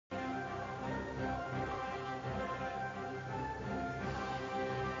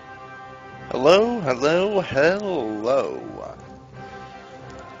Hello, hello, hello,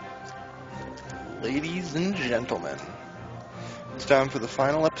 ladies and gentlemen. It's time for the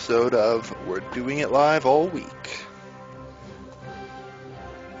final episode of We're Doing It Live All Week.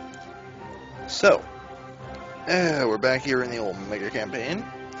 So, we're back here in the old mega campaign.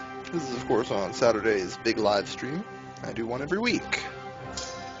 This is, of course, on Saturday's big live stream. I do one every week.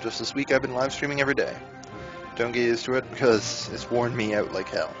 Just this week I've been live streaming every day. Don't get used to it because it's worn me out like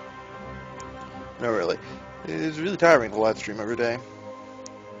hell. No, really. It's really tiring to live stream every day.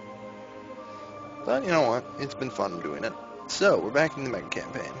 But you know what? It's been fun doing it. So, we're back in the mega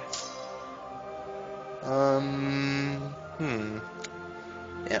campaign.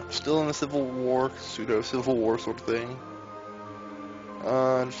 Yeah, still in a civil war, pseudo-civil war sort of thing.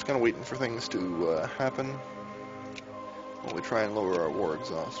 Just kind of waiting for things to happen. While we try and lower our war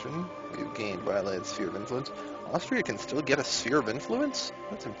exhaustion. We've gained violated sphere of influence. Austria can still get a sphere of influence?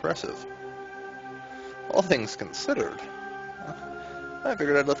 That's impressive. All things considered. I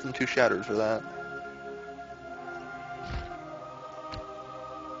figured I'd left them 2 shatters for that.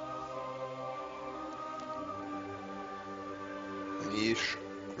 Yeesh.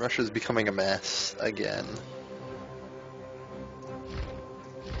 Russia's becoming a mess again.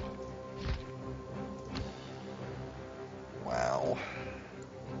 Wow.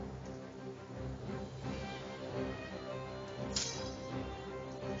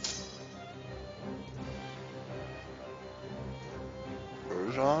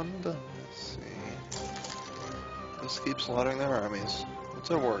 Let's see. Just keep slaughtering their armies.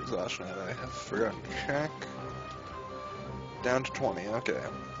 What's our war exhaustion at? I have forgotten to check. Down to 20, okay.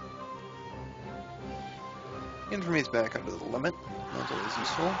 Infamy's back under the limit. That's always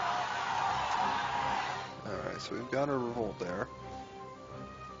useful. Alright, so we've got a revolt there.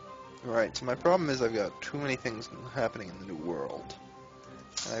 Alright, so my problem is I've got too many things happening in the New World.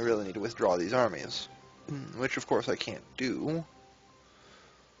 And I really need to withdraw these armies. Which, of course, I can't do.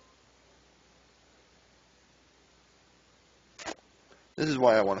 This is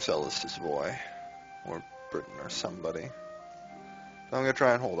why I want to sell this to Savoy. Or Britain or somebody. So I'm going to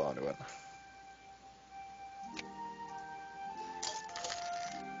try and hold on to it.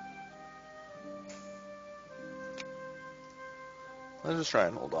 Let's just try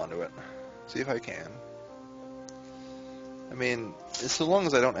and hold on to it. See if I can. I mean, so long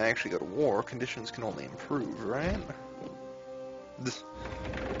as I don't actually go to war, conditions can only improve, right? This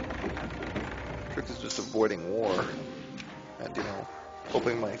trick is just avoiding war. And, you know,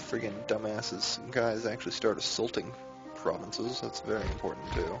 hoping my friggin' dumbasses guys actually start assaulting provinces. That's very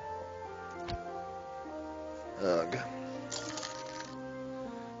important, too. Ugh.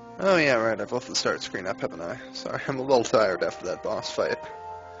 Oh yeah, right, I've left the start screen up, haven't I? Sorry, I'm a little tired after that boss fight.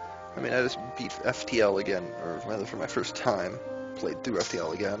 I mean, I just beat FTL again, or rather for my first time, played through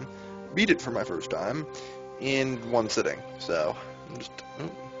FTL again, beat it for my first time, in one sitting, so, I'm just,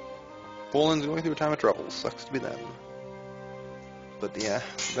 Poland's going through a time of trouble, sucks to be them. But yeah,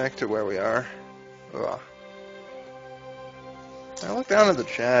 back to where we are. Ugh. I look down at the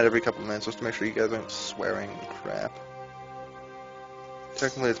chat every couple of minutes just to make sure you guys aren't swearing and crap.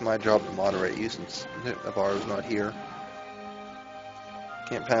 Technically, it's my job to moderate you since Navarro's not here.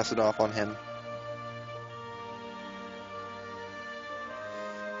 Can't pass it off on him.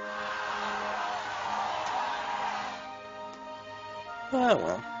 Oh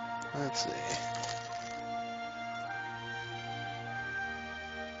well, let's see.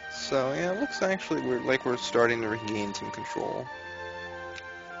 So yeah, it looks actually we're starting to regain some control.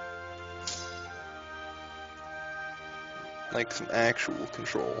 Like some actual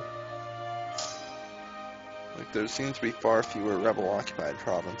control. Like there seems to be far fewer rebel-occupied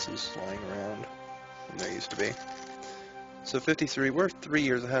provinces lying around than there used to be. So 53, we're 3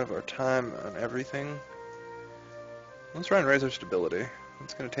 years ahead of our time on everything. Let's try and raise our stability.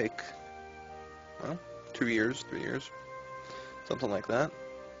 It's going to take, well, 2 years, 3 years, something like that.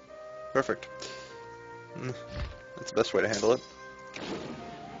 Perfect. That's the best way to handle it.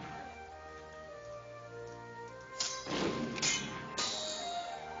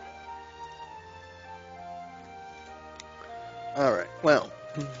 Alright, well,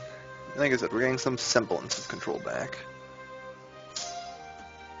 like I said, we're getting some semblance of control back.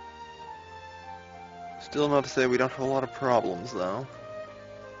 Still not to say we don't have a lot of problems, though.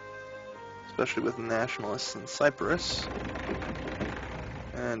 Especially with nationalists in Cyprus.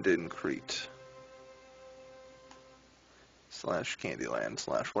 And in Crete. / Candyland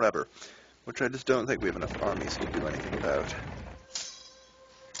 / whatever. Which I just don't think we have enough armies to do anything about.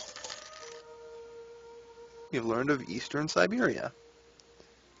 You've learned of Eastern Siberia.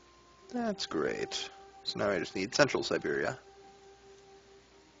 That's great. So now I just need Central Siberia.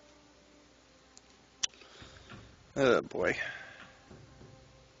 Oh boy.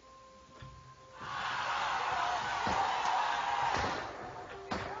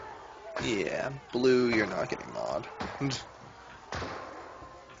 Yeah, blue, you're not getting mod.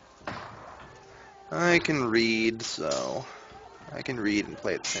 I can read, so I can read and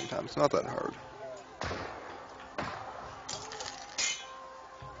play at the same time. It's not that hard.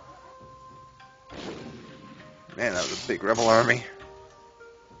 Man, that was a big rebel army.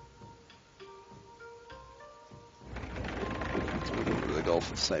 Let's move over to the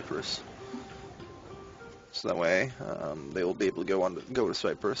Gulf of Cyprus. So that way, they will be able to go to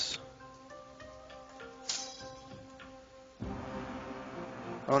Cyprus.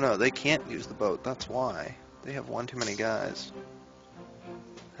 Oh no, they can't use the boat. That's why. They have one too many guys.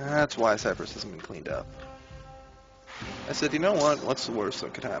 That's why Cyprus hasn't been cleaned up. I said, you know what? What's the worst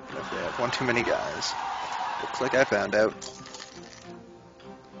that could happen if they have one too many guys? Looks like I found out.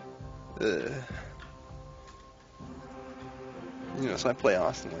 Yes, I play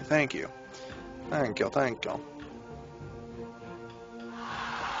awesomely. Thank you. Thank you, thank you.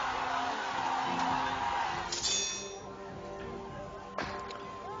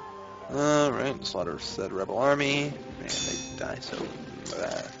 Alright, slaughter said rebel army. Man,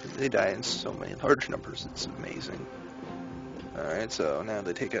 they die in so many large numbers, it's amazing. Alright, so now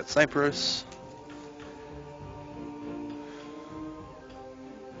they take out Cyprus.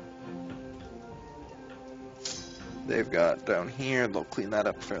 They've got down here, they'll clean that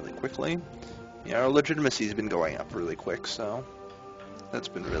up fairly quickly. Yeah, our legitimacy's been going up really quick, so that's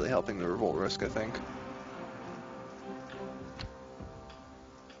been really helping the revolt risk, I think.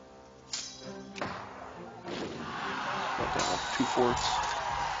 Got down with 2 forts.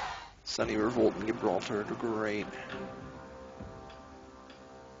 Sunny revolt in Gibraltar, great.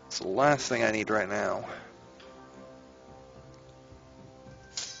 It's the last thing I need right now.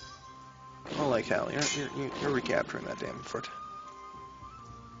 Holy cow, you're recapturing that damn fort.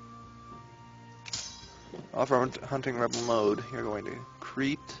 Offer hunting rebel mode, you're going to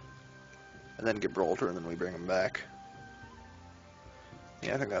Crete, and then Gibraltar, and then we bring them back.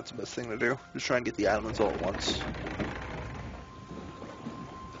 Yeah, I think that's the best thing to do. Just try and get the islands all at once.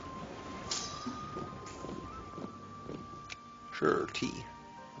 Sure, T.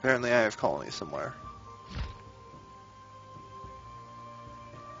 Apparently I have colonies somewhere.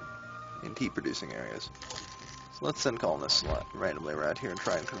 In tea-producing areas. So let's send colonists randomly around here and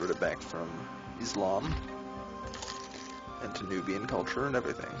try and convert it back from Islam into Nubian culture and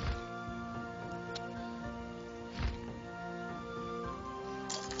everything.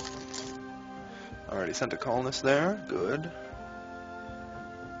 Already sent a colonist there, good.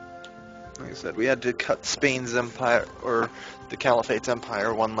 Like I said, we had to cut Spain's empire, or the Caliphate's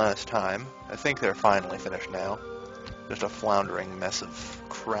empire one last time. I think they're finally finished now. Just a floundering mess of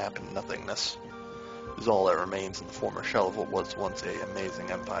crap and nothingness is all that remains in the former shell of what was once a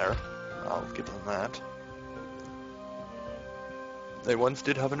amazing empire. I'll give them that. They once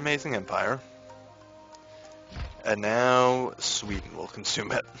did have an amazing empire, and now Sweden will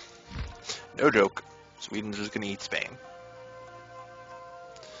consume it. No joke, Sweden's just gonna eat Spain.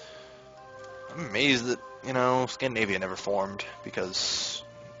 I'm amazed that, Scandinavia never formed, because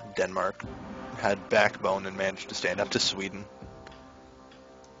Denmark had backbone and managed to stand up to Sweden.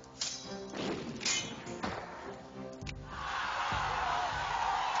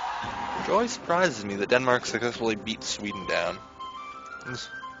 Which always surprises me that Denmark successfully beat Sweden down.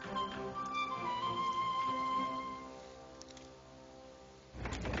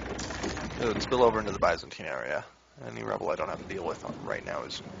 It would spill over into the Byzantine area. Any rebel I don't have to deal with right now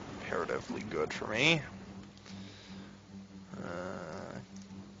is comparatively good for me.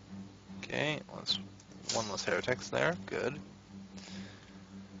 Okay, one less heretics there, good.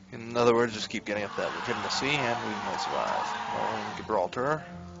 In other words, just keep getting up that legitimacy and we might survive. Well, Gibraltar.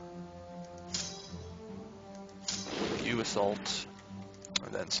 You assault,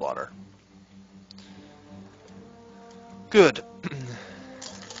 and then slaughter. Good.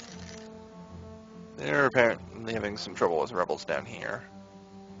 They're apparently having some trouble with rebels down here.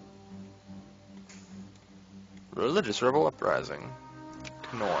 Religious rebel uprising.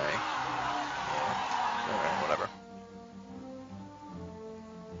 Hanoi. Yeah. Alright, whatever.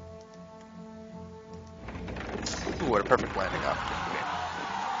 Ooh, what a perfect landing opportunity.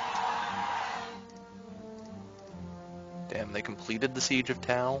 Damn, they completed the siege of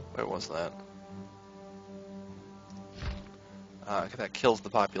Tau? Where was that? That kills the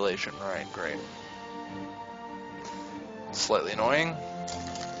population. Right, great. Slightly annoying.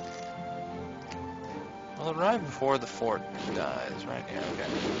 Well, arrive before the fort dies, right? Yeah, okay.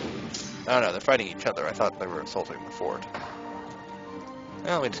 Oh no, they're fighting each other. I thought they were assaulting the fort.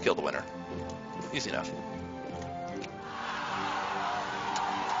 Well, we just killed the winner. Easy enough.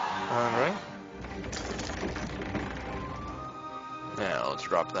 Alright. Now let's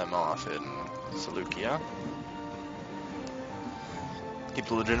drop them off in Seleucia. Keep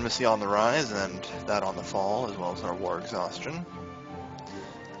the legitimacy on the rise and that on the fall, as well as our war exhaustion,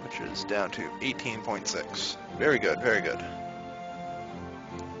 which is down to 18.6. Very good, very good.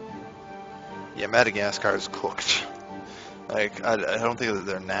 Yeah, Madagascar is cooked. Like, I don't think that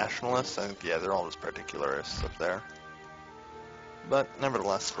they're nationalists. I think, yeah, they're all just particularists up there. But,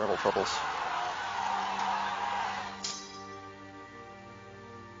 nevertheless, rebel troubles.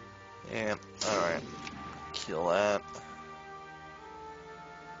 Yeah, alright. Kill that.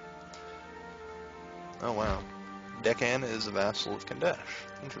 Oh, wow. Deccan is a vassal of Kandesh.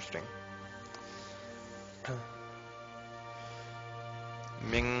 Interesting.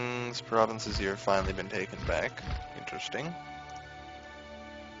 Ming's provinces here have finally been taken back. Interesting.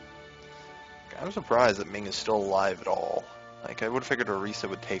 I'm surprised that Ming is still alive at all. Like, I would have figured Orissa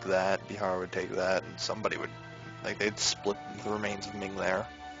would take that, Bihar would take that, and somebody would... Like, they'd split the remains of Ming there.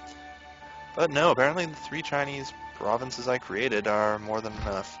 But no, apparently the 3 Chinese provinces I created are more than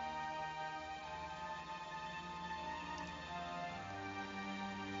enough.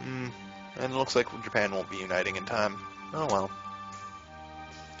 And it looks like Japan won't be uniting in time. Oh well.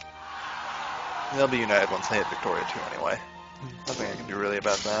 They'll be united once they hit Victoria too anyway. Nothing I can do really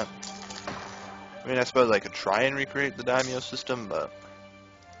about that. I mean, I suppose I could try and recreate the daimyo system, but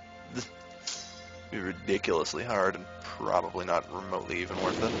this would be ridiculously hard and probably not remotely even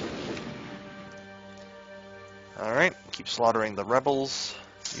worth it. Alright, keep slaughtering the rebels.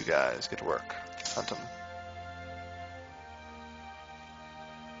 You guys get to work. Hunt them.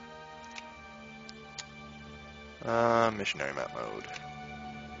 Missionary map mode.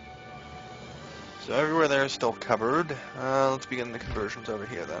 So everywhere there is still covered. Let's begin the conversions over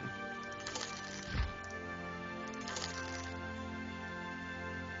here then.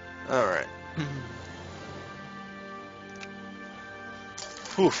 Alright.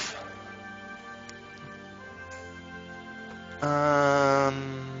 Oof.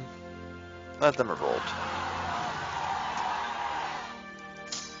 Let them revolt.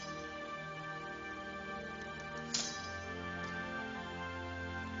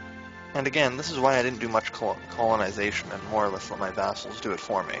 And again, this is why I didn't do much colonization and more or less let my vassals do it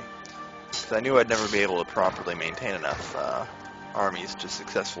for me. Because I knew I'd never be able to properly maintain enough armies to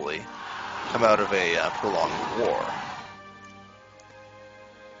successfully come out of a prolonged war.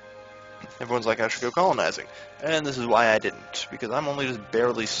 Everyone's like, I should go colonizing. And this is why I didn't, because I'm only just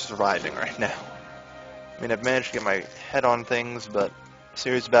barely surviving right now. I mean, I've managed to get my head on things, but a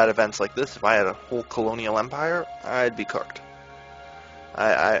series of bad events like this, if I had a whole colonial empire, I'd be cooked.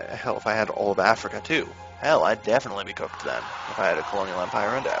 Hell, if I had all of Africa, too. Hell, I'd definitely be cooked then, if I had a colonial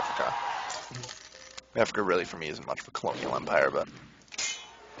empire into Africa. Africa really, for me, isn't much of a colonial empire, but...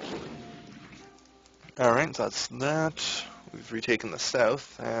 Alright, so that's that. We've retaken the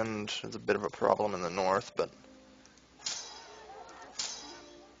south, and there's a bit of a problem in the north, but...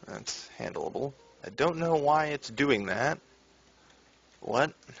 that's handleable. I don't know why it's doing that.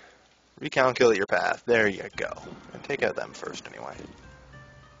 What? Recalculate your path. There you go. And take out them first, anyway.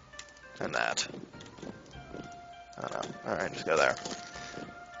 And that. Oh no. Alright, just go there.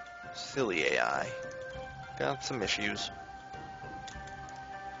 Silly AI. Got some issues.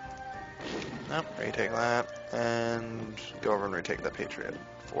 Nope, retake that. And go over and retake the Patriot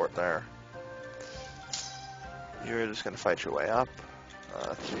fort there. You're just gonna fight your way up.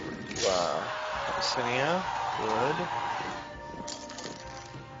 To abyssinia. Good.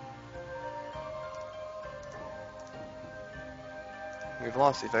 We've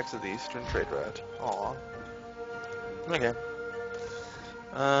lost the effects of the Eastern trade route. Aw. Okay.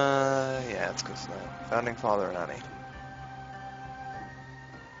 Yeah, it's good stuff. Founding Father and Annie.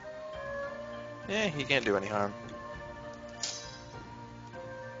 Yeah, he can't do any harm.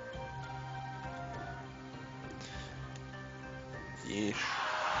 Yeesh.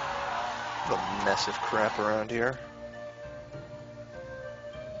 A mess of crap around here.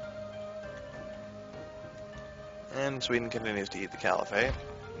 And Sweden continues to eat the Caliphate.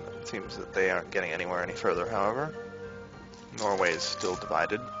 It seems that they aren't getting anywhere any further, however. Norway is still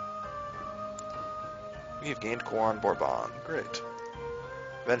divided. We have gained Coron Bourbon. Great.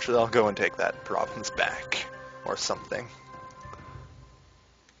 Eventually I'll go and take that province back. Or something.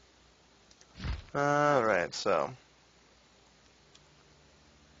 Alright, so...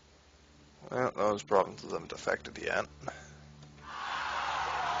 well, those provinces haven't affected yet.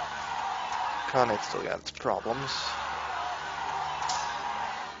 Khanate still got its problems.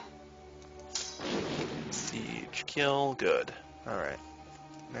 Siege, kill, good. Alright.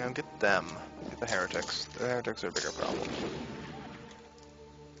 Now get them. Get the heretics. The heretics are a bigger problem.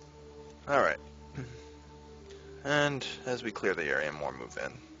 Alright. And as we clear the area, more move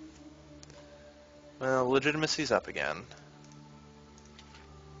in. Well, legitimacy's up again.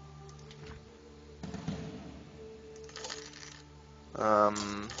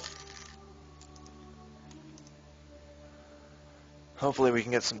 Hopefully we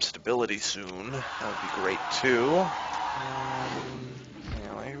can get some stability soon. That would be great too.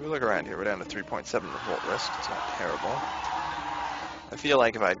 If we look around here, we're down to 3.7 revolt risk. It's not terrible. I feel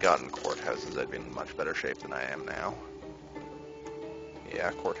like if I'd gotten courthouses, I'd be in much better shape than I am now.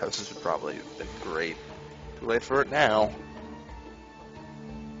 Yeah, courthouses would probably have been great. Too late for it now.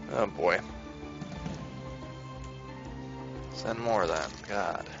 Oh boy. Send more of that.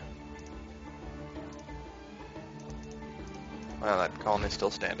 God. Well, that colony's still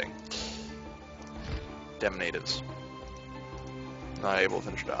standing. Dem natives. Not able to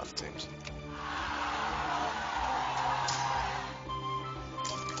finish it off, it seems.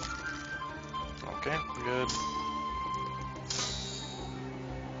 Okay, good.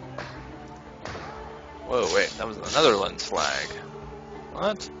 Whoa, wait, that was the Netherlands flag.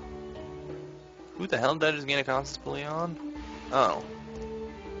 What? Who the hell did I just gain a constantly on? Oh.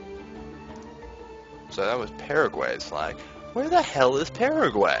 So that was Paraguay's flag. Where the hell is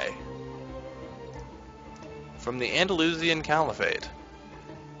Paraguay? From the Andalusian Caliphate.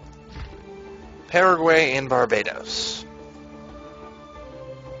 Paraguay and Barbados.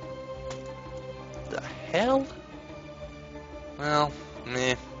 The hell? Well,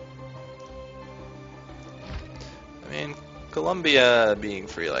 meh. I mean, Colombia being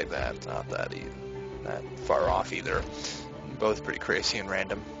free like that, not that far off either. Both pretty crazy and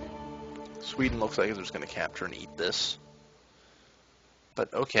random. Sweden looks like it's just going to capture and eat this.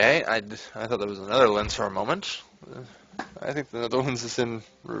 But okay, I thought that was the Netherlands for a moment. I think the Netherlands is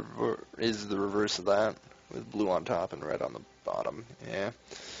the reverse of that, with blue on top and red on the bottom. Yeah,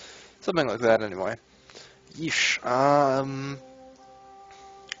 something like that anyway. Yeesh.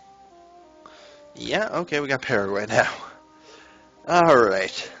 Yeah, okay, we got Paraguay now.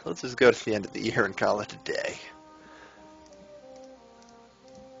 Alright, let's just go to the end of the year and call it a day.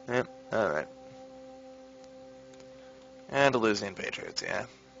 Yep, alright. Andalusian Patriots, yeah.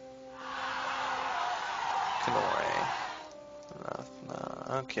 Canore.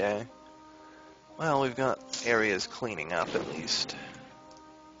 No, okay. Well, we've got areas cleaning up at least.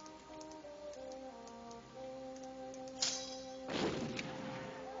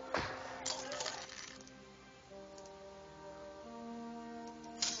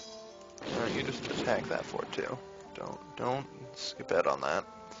 You just attack that fort too. Don't skip out on that.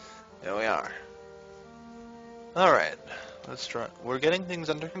 There we are. Alright, let's try. We're getting things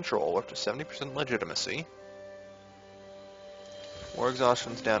under control. We're up to 70% legitimacy. War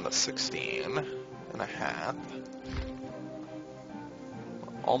exhaustion's down to 16.5.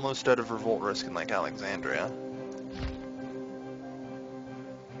 Almost out of revolt risk in like Alexandria.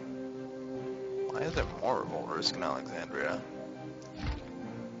 Why is there more revolt risk in Alexandria?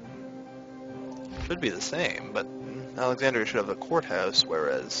 Should be the same, but Alexandria should have a courthouse,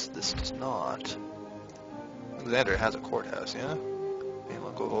 whereas this does not. Alexandria has a courthouse, yeah? Okay,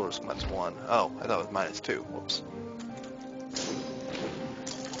 local revolt risk -1. Oh, I thought it was -2. Whoops.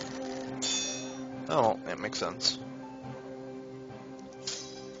 Oh, that makes sense.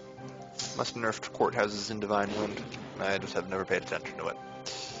 Must have nerfed courthouses in Divine Wind. I just have never paid attention to it.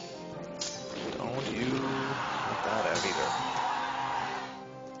 Don't you let that out either.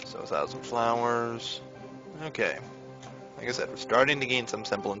 So 1,000 flowers. Okay. Like I said, we're starting to gain some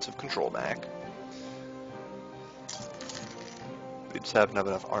semblance of control back. We just haven't have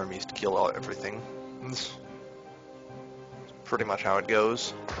enough armies to kill everything. That's pretty much how it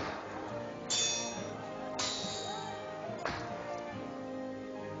goes.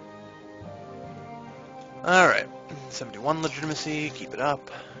 Alright, 71 legitimacy, keep it up.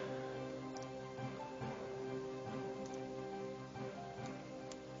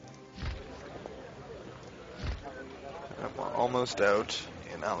 And we're almost out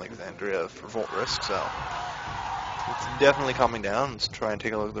in Alexandria of revolt risk, so it's definitely calming down. Let's try and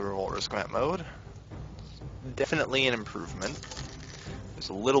take a look at the revolt risk map mode. Definitely an improvement. There's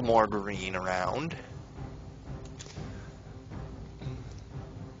a little more green around.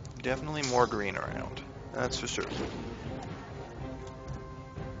 Definitely more green around. That's for sure.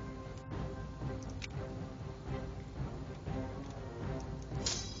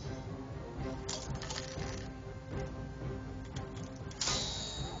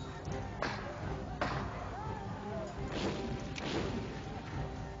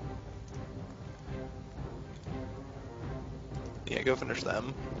 Yeah, go finish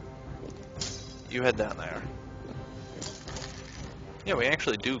them. You head down there. Yeah, we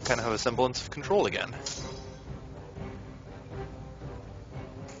actually do kind of have a semblance of control again.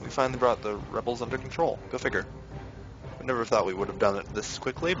 We finally brought the rebels under control. Go figure. I never thought we would have done it this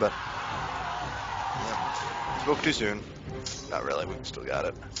quickly, but yeah. Spoke too soon. Not really, we still got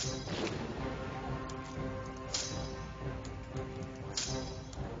it.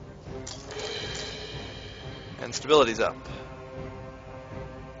 And stability's up.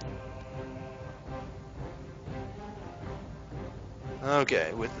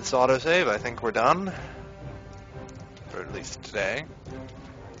 Okay, with this autosave, I think we're done. Or at least today.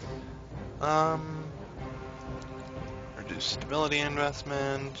 Reduce stability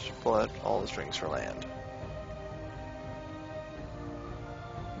investment, pull out all the strings for land.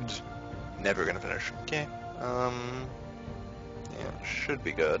 Just never gonna finish. Okay. Yeah, should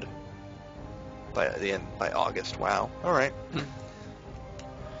be good. By the end, by August. Wow. Alright.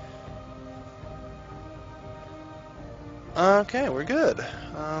 Okay, we're good.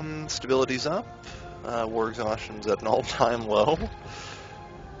 Stability's up. War exhaustion's at an all-time low.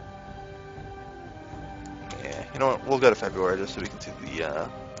 Yeah, you know what? We'll go to February just so we can see the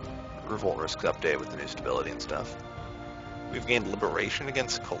revolt risks update with the new stability and stuff. We've gained liberation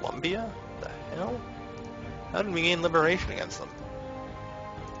against Colombia? The hell? How did we gain liberation against them?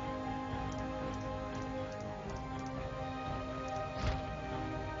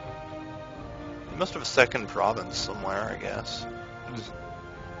 We must have a second province somewhere, I guess.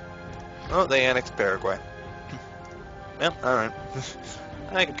 Oh, they annexed Paraguay. Yep, alright.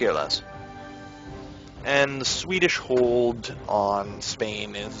 I could care less. And the Swedish hold on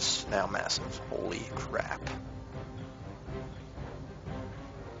Spain is now massive. Holy crap.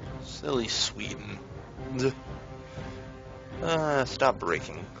 Silly Sweden. Stop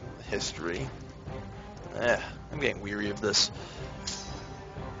breaking history. I'm getting weary of this.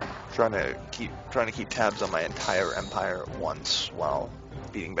 Trying to keep tabs on my entire empire at once while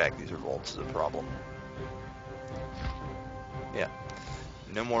beating back these revolts is a problem. Yeah.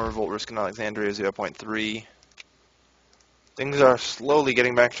 No more revolt risk in Alexandria, 0.3. Things are slowly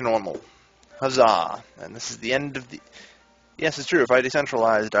getting back to normal. Huzzah! And this is the end of the... Yes, it's true, if I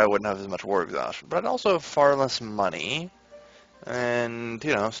decentralized, I wouldn't have as much war exhaustion. But I'd also have far less money. And,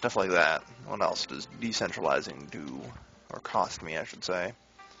 you know, stuff like that. What else does decentralizing do? Or cost me, I should say.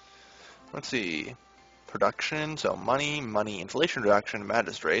 Let's see. Production, so money, inflation reduction,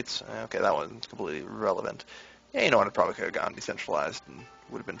 magistrates. Okay, that one's completely irrelevant. Yeah, you know what, it probably could have gone decentralized and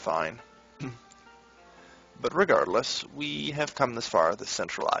would have been fine. But regardless, we have come this far, this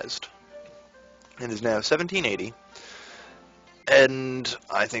centralized. It is now 1780, and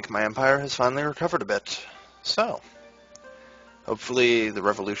I think my empire has finally recovered a bit. So, hopefully the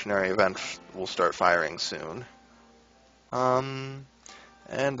revolutionary event will start firing soon.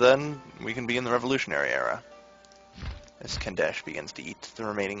 And then we can be in the revolutionary era, as Kandesh begins to eat the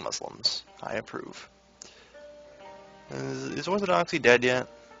remaining Muslims. I approve. Is Orthodoxy dead yet?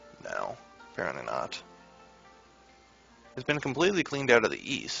 No, apparently not. It's been completely cleaned out of the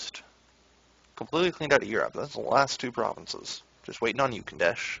East. Completely cleaned out of Europe. That's the last two provinces. Just waiting on you,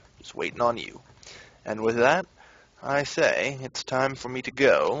 Kandesh. Just waiting on you. And with that, I say it's time for me to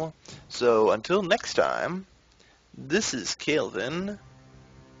go. So until next time, this is Kelvin,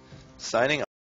 signing